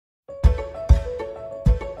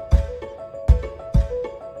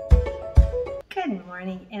Good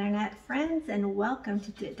morning, internet friends, and welcome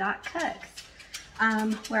to Dot Cooks,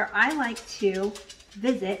 where I like to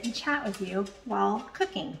visit and chat with you while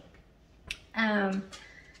cooking. I'm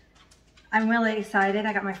really excited.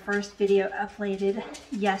 I got my first video uploaded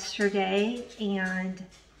yesterday, and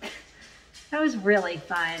that was really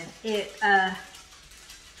fun.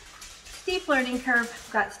 Steep learning curve,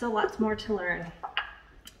 got still lots more to learn.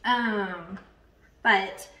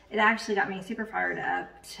 But it actually got me super fired up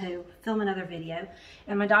to film another video.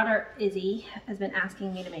 And my daughter Izzy has been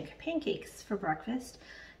asking me to make pancakes for breakfast.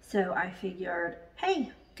 So I figured,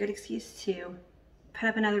 hey, good excuse to put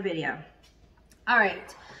up another video. All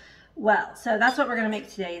right, well, so that's what we're gonna make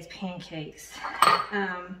today is pancakes.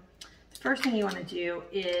 The first thing you wanna do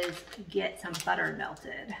is get some butter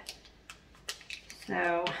melted.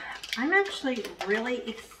 So I'm actually really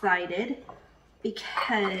excited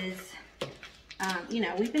because you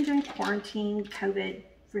know, we've been doing quarantine, COVID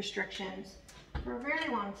restrictions for a very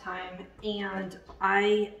long time, and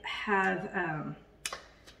I have,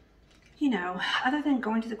 you know, other than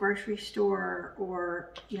going to the grocery store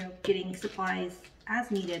or, you know, getting supplies as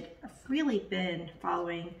needed, I've really been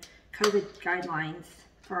following COVID guidelines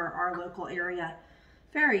for our local area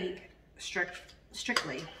very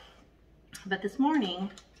strictly. But this morning,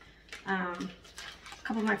 a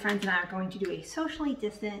couple of my friends and I are going to do a socially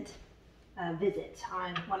distant visit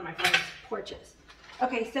on one of my friend's porches.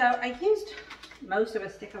 Okay, so I used most of a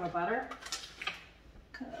stick of butter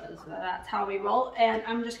because that's how we roll, and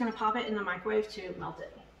I'm just going to pop it in the microwave to melt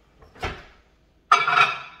it.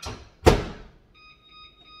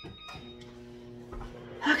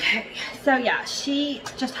 Okay, so yeah, she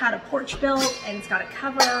just had a porch built and it's got a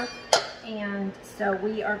cover, and so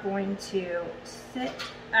we are going to sit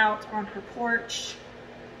out on her porch.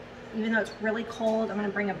 Even though it's really cold, I'm gonna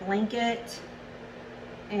bring a blanket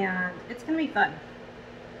and it's gonna be fun.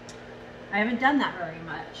 I haven't done that very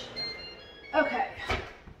much. Okay.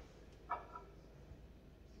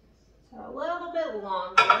 So a little bit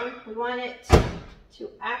longer. We want it to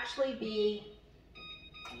actually be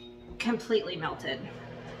completely melted.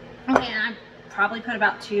 Okay, and I probably put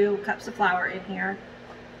about 2 cups of flour in here.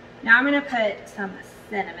 Now I'm gonna put some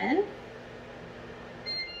cinnamon.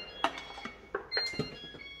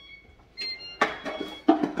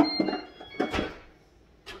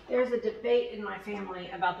 There's a debate in my family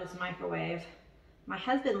about this microwave. My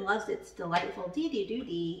husband loves its delightful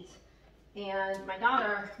dee-dee-doo-dees, and my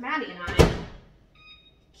daughter, Maddie, and I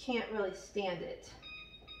can't really stand it.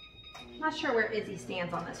 I'm not sure where Izzy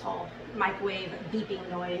stands on this whole microwave beeping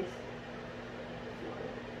noise.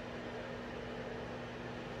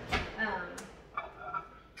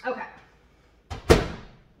 Okay.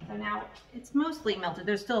 So now it's mostly melted.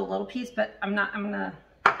 There's still a little piece, but I'm gonna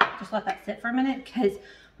just let that sit for a minute because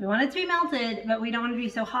we want it to be melted, but we don't want it to be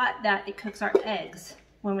so hot that it cooks our eggs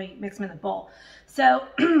when we mix them in the bowl. So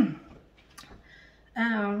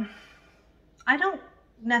I don't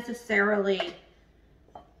necessarily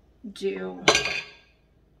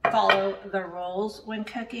follow the rules when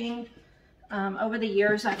cooking. Over the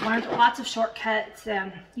years, I've learned lots of shortcuts,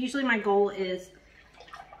 and usually my goal is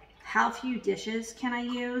how few dishes can I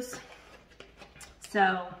use.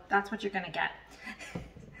 So that's what you're gonna get.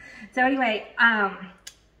 So anyway,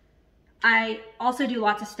 I also do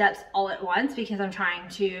lots of steps all at once because I'm trying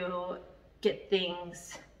to get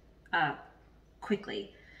things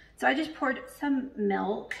quickly. So I just poured some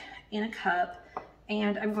milk in a cup,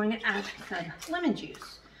 and I'm going to add some lemon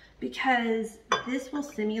juice because this will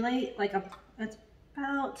simulate like it's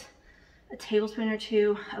about a tablespoon or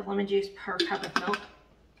 2 of lemon juice per cup of milk.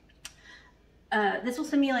 This will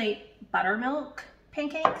simulate buttermilk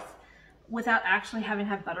pancakes without actually having to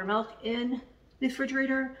have buttermilk in the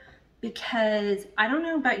refrigerator, because I don't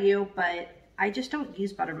know about you, but I just don't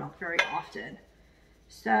use buttermilk very often.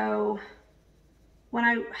 So when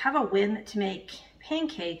I have a whim to make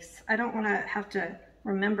pancakes, I don't want to have to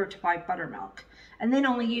remember to buy buttermilk and then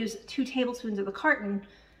only use 2 tablespoons of the carton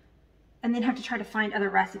and then have to try to find other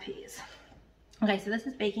recipes. Okay, so this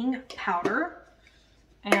is baking powder,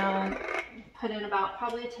 and put in about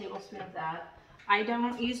probably a tablespoon of that. I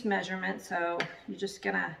don't use measurements, so you're just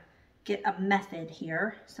gonna get a method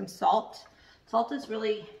here. Some salt. Salt is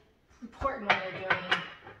really important when you're doing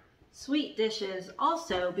sweet dishes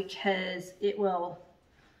also because it will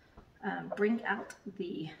bring out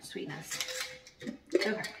the sweetness.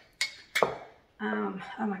 Okay. Oh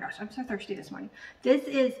my gosh, I'm so thirsty this morning. This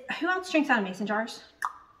is, who else drinks out of mason jars?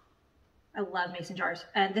 I love mason jars.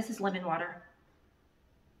 And this is lemon water.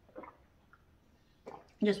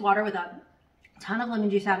 Just water with a ton of lemon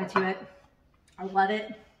juice added to it. I love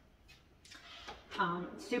it.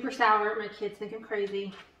 Super sour. My kids think I'm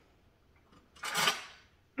crazy.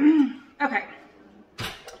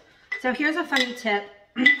 So here's a funny tip.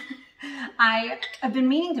 I have been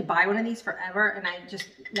meaning to buy one of these forever and I just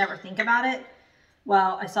never think about it.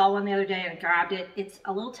 Well, I saw one the other day and I grabbed it. It's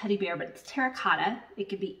a little teddy bear, but it's terracotta. It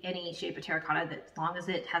could be any shape of terracotta, that as long as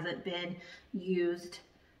it hasn't been used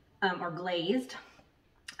or glazed.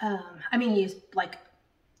 I mean, used like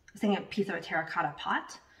saying a piece of a terracotta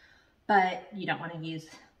pot, but you don't want to use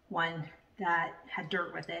one that had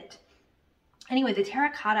dirt with it. Anyway, the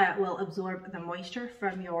terracotta will absorb the moisture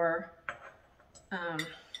from your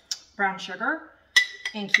brown sugar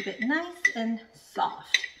and keep it nice and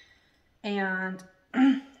soft. And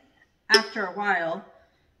after a while,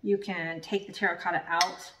 you can take the terracotta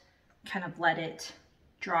out, kind of let it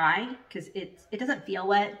dry, because it doesn't feel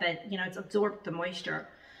wet, but you know, it's absorbed the moisture.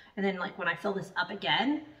 And then like when I fill this up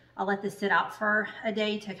again, I'll let this sit out for a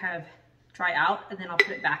day to kind of dry out, and then I'll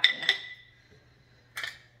put it back in.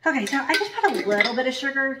 Okay, so I just put a little bit of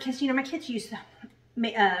sugar because, you know, my kids use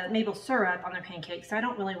maple syrup on their pancakes, so I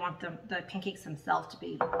don't really want the pancakes themselves to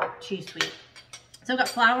be too sweet. So I've got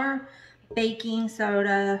flour, baking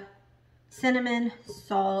soda, cinnamon,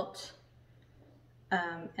 salt,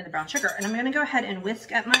 and the brown sugar. And I'm going to go ahead and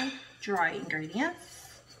whisk up my dry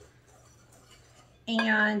ingredients.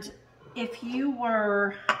 And if you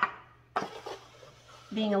were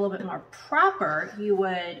being a little bit more proper, you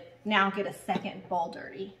would now get a second bowl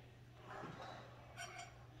dirty.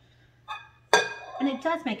 And it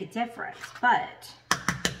does make a difference, but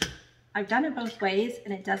I've done it both ways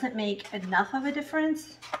and it doesn't make enough of a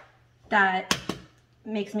difference that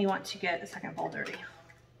makes me want to get a second bowl dirty.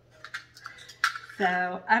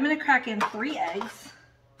 So I'm going to crack in 3 eggs.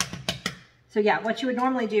 So yeah, what you would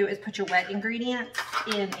normally do is put your wet ingredients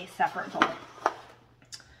in a separate bowl.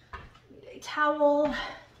 A towel.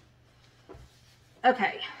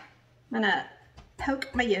 Okay, I'm going to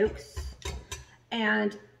poke my yolks,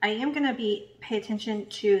 and I am going to pay attention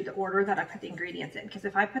to the order that I put the ingredients in, because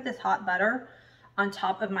if I put this hot butter on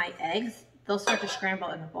top of my eggs, they'll start to scramble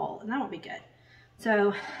in the bowl, and that won't be good.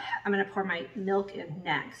 So I'm going to pour my milk in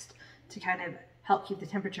next to kind of help keep the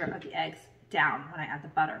temperature of the eggs down when I add the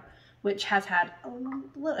butter, which has had a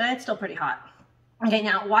little, it's still pretty hot. Okay,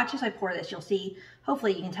 now watch as I pour this. You'll see,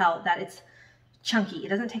 hopefully you can tell that it's chunky. It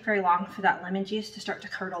doesn't take very long for that lemon juice to start to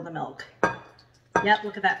curdle the milk. Yep,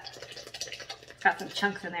 look at that. Got some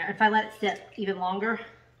chunks in there. If I let it sit even longer,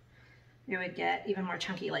 it would get even more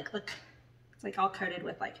chunky. Like, look, it's like all coated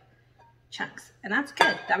with like chunks, and that's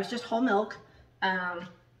good. That was just whole milk,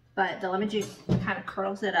 but the lemon juice kind of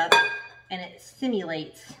curls it up, and it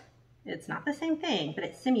simulates, it's not the same thing, but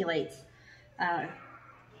it simulates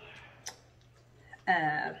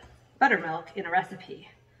buttermilk in a recipe.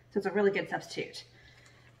 So it's a really good substitute.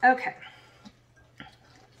 Okay,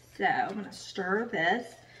 so I'm going to stir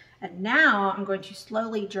this, and now I'm going to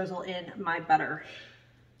slowly drizzle in my butter,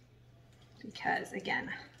 because again,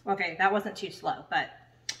 okay, that wasn't too slow, but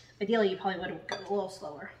ideally you probably would have gone a little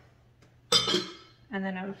slower. And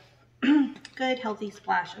then a good healthy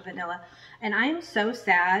splash of vanilla. And I am so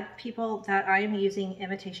sad, people, that I am using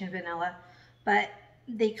imitation vanilla, but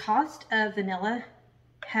the cost of vanilla,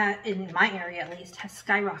 in my area at least, has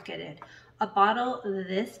skyrocketed. A bottle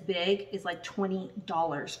this big is like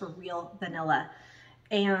 $20 for real vanilla.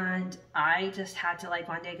 And I just had to like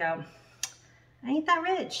one day go, I ain't that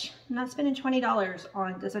rich. I'm not spending $20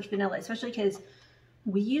 on this much vanilla, especially because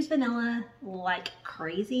we use vanilla like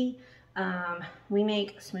crazy. We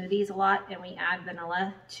make smoothies a lot and we add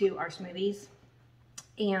vanilla to our smoothies.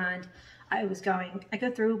 And I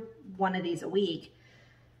go through one of these a week,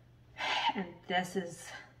 and this is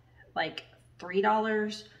like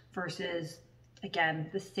 $3 versus, again,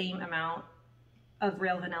 the same amount of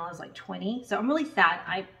real vanilla is like $20. So I'm really sad.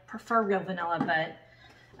 I prefer real vanilla, but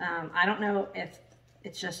I don't know if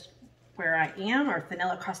it's just where I am or if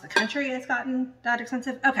vanilla across the country has gotten that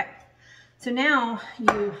expensive. Okay, so now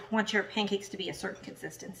you want your pancakes to be a certain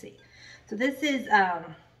consistency. So this is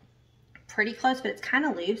pretty close, but it's kind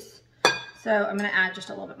of loose. So I'm going to add just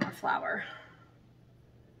a little bit more flour.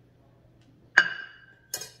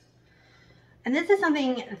 And this is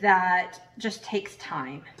something that just takes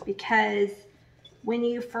time, because when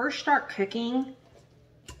you first start cooking,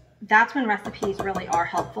 that's when recipes really are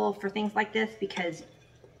helpful for things like this, because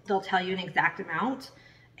they'll tell you an exact amount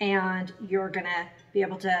and you're gonna be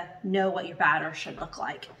able to know what your batter should look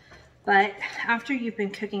like. But after you've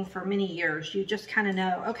been cooking for many years, you just kind of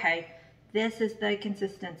know, okay, this is the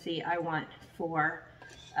consistency I want for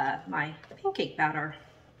my pancake batter.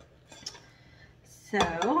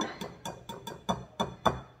 So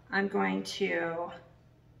I'm going to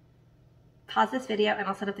pause this video and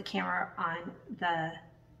I'll set up the camera on the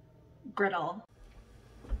griddle.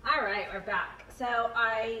 All right, we're back. So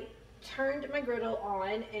I turned my griddle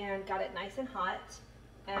on and got it nice and hot.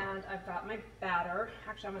 And I've got my batter.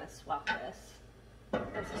 Actually, I'm going to swap this.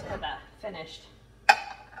 This is for the finished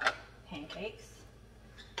pancakes.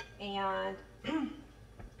 And I'm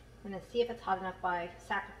going to see if it's hot enough by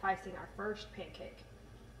sacrificing our first pancake.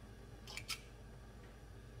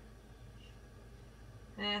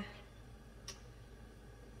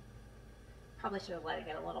 Probably should have let it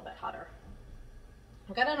get a little bit hotter.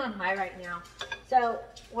 I've got it on high right now. So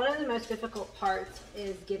one of the most difficult parts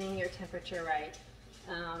is getting your temperature right.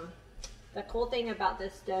 The cool thing about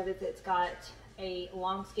this stove is it's got a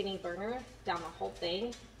long skinny burner down the whole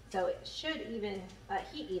thing, so it should even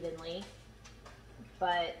heat evenly,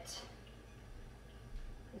 but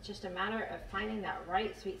it's just a matter of finding that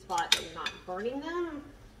right sweet spot that you're not burning them.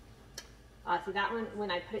 See, that one,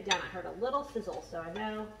 when I put it down, I heard a little sizzle, so I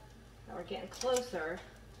know that we're getting closer.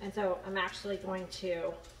 And so I'm actually going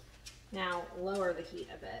to now lower the heat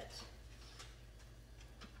a bit.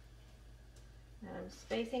 And I'm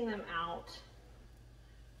spacing them out.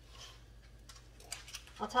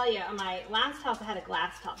 I'll tell you, on my last house I had a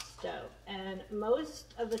glass top stove, and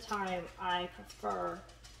most of the time I prefer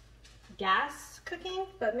gas cooking,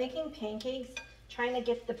 but making pancakes, trying to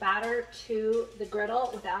get the batter to the griddle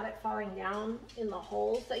without it falling down in the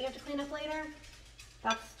holes that you have to clean up later,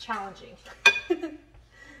 that's challenging.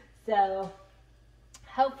 So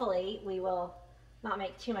hopefully we will not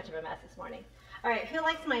make too much of a mess this morning. All right, who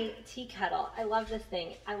likes my tea kettle? I love this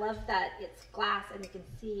thing. I love that it's glass and you can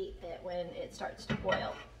see it when it starts to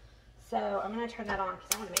boil. So I'm gonna turn that on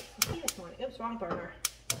because I wanna make some tea this morning. Oops, wrong burner.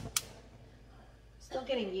 Still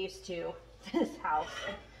getting used to this house.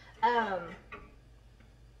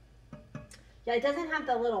 Yeah, it doesn't have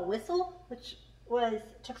the little whistle, which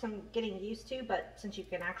took some getting used to, but since you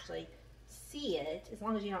can actually see it, as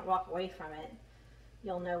long as you don't walk away from it,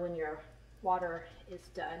 you'll know when your water is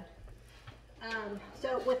done.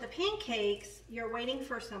 So with the pancakes, you're waiting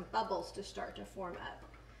for some bubbles to start to form up.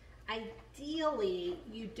 Ideally,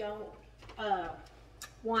 you don't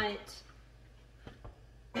want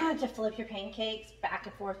to flip your pancakes back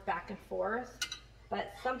and forth,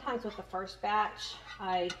 but sometimes with the first batch,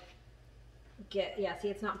 yeah, see,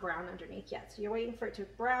 it's not brown underneath yet. So you're waiting for it to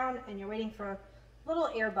brown, and you're waiting for little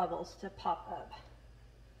air bubbles to pop up.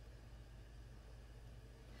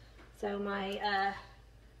 So my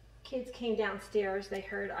kids came downstairs, they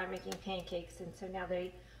heard I'm making pancakes, and so now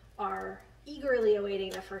they are eagerly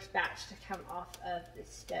awaiting the first batch to come off of the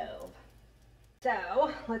stove.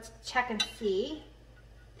 So let's check and see.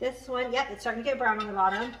 This one, yep, it's starting to get brown on the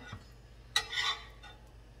bottom.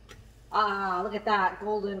 Ah, look at that,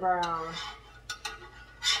 golden brown.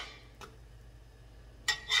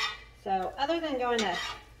 So other than going to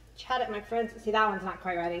chat at my friends, see, that one's not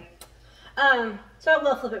quite ready. So I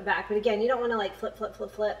will flip it back, but again, you don't want to like flip.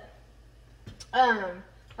 Other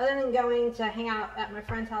than going to hang out at my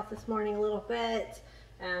friend's house this morning a little bit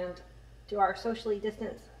and do our socially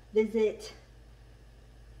distanced visit,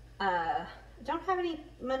 I don't have any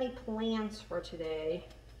plans for today,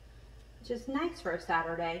 which is nice for a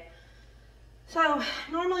Saturday. So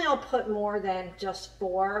normally I'll put more than just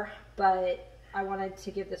 4, but I wanted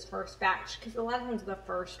to give this first batch because a lot of times the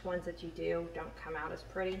first ones that you do don't come out as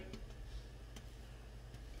pretty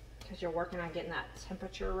because you're working on getting that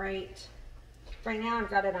temperature right. Right now I've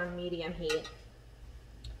got it on medium heat.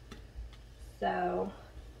 So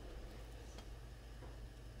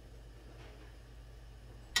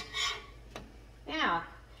yeah,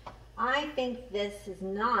 I think this is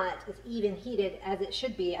not as even heated as it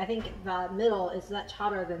should be. I think the middle is much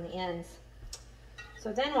hotter than the ends.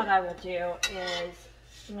 So then what I will do is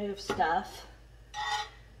move stuff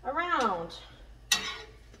around.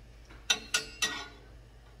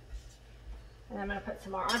 And I'm going to put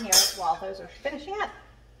some more on here while those are finishing up.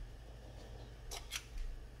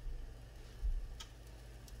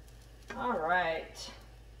 All right.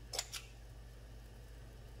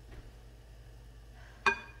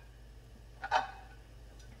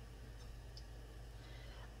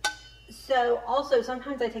 So also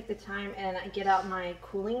sometimes I take the time and I get out my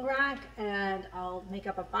cooling rack and I'll make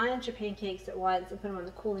up a bunch of pancakes at once and put them on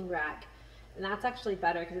the cooling rack. And that's actually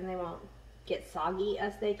better because then they won't get soggy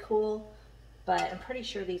as they cool. But I'm pretty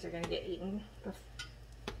sure these are going to get eaten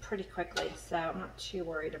pretty quickly, so I'm not too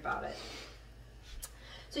worried about it.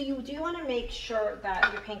 So you do want to make sure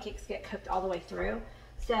that your pancakes get cooked all the way through.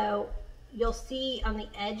 So you'll see on the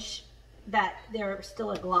edge that there's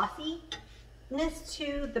still a glossiness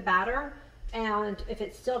to the batter, and if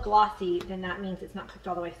it's still glossy, then that means it's not cooked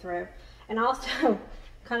all the way through. And also,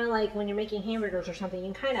 kind of like when you're making hamburgers or something,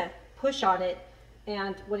 you can kind of push on it,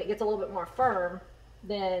 and when it gets a little bit more firm,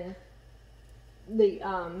 then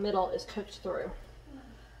the middle is cooked through.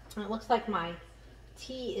 And it looks like my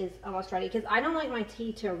tea is almost ready, because I don't like my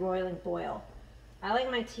tea to a roiling boil. I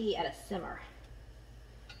like my tea at a simmer.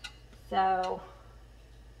 So,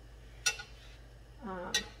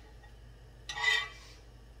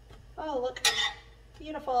 oh look,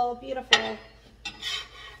 beautiful, beautiful.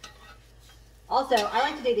 Also, I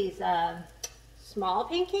like to do these small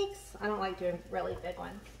pancakes. I don't like doing really big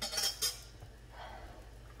ones.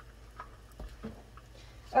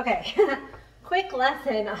 Okay, quick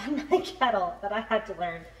lesson on my kettle that I had to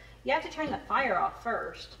learn. You have to turn the fire off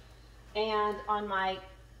first. And on my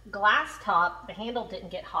glass top, the handle didn't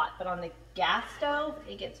get hot, but on the gas stove,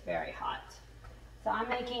 it gets very hot. So I'm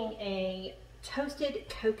making a toasted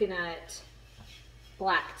coconut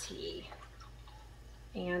black tea.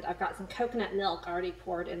 And I've got some coconut milk already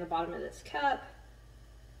poured in the bottom of this cup.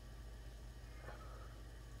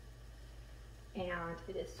 And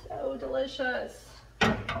it is so delicious.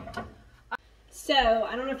 So,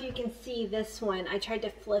 I don't know if you can see this one. I tried to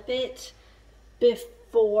flip it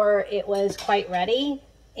before it was quite ready.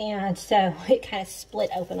 And so it kind of split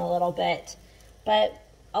open a little bit. But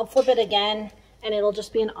I'll flip it again and it'll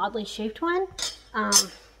just be an oddly shaped one.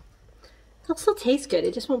 It'll still taste good.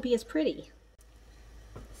 It just won't be as pretty.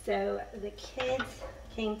 So the kids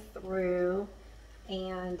came through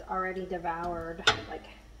and already devoured like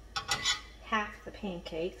half the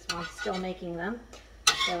pancakes while I'm still making them.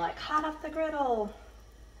 They're like hot off the griddle.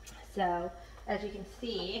 So as you can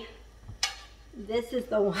see, this is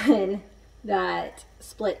the one that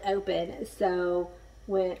split open. So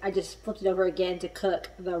when I just flipped it over again to cook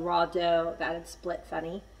the raw dough, that had split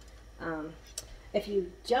funny. If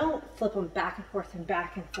you don't flip them back and forth and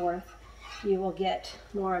back and forth, you will get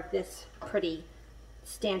more of this pretty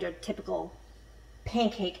standard typical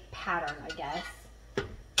pancake pattern, I guess.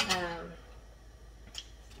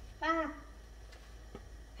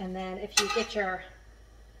 And then if you get your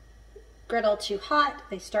griddle too hot,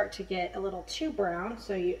 they start to get a little too brown.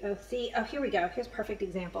 So you see, oh, here we go. Here's a perfect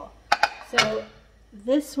example. So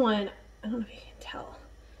this one, I don't know if you can tell,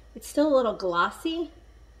 it's still a little glossy.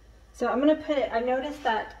 So I'm gonna put it, I noticed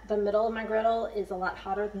that the middle of my griddle is a lot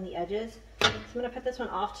hotter than the edges. So I'm gonna put this one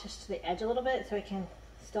off just to the edge a little bit so it can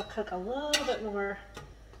still cook a little bit more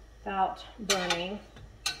without burning.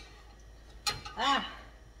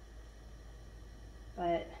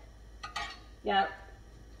 But yeah,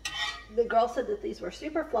 the girl said that these were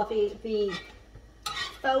super fluffy. The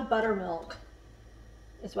faux buttermilk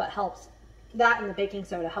is what helps. That and the baking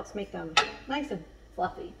soda helps make them nice and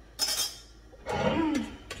fluffy. And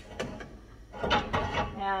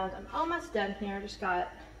I'm almost done here. I just got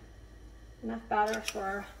enough batter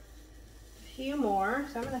for a few more.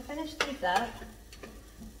 So I'm going to finish these up.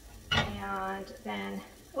 And then,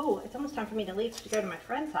 oh, it's almost time for me to leave to go to my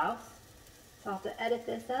friend's house. So I'll have to edit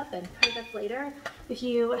this up and put it up later. If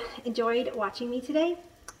you enjoyed watching me today,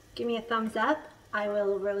 give me a thumbs up. I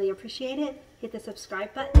will really appreciate it. Hit the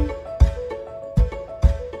subscribe button.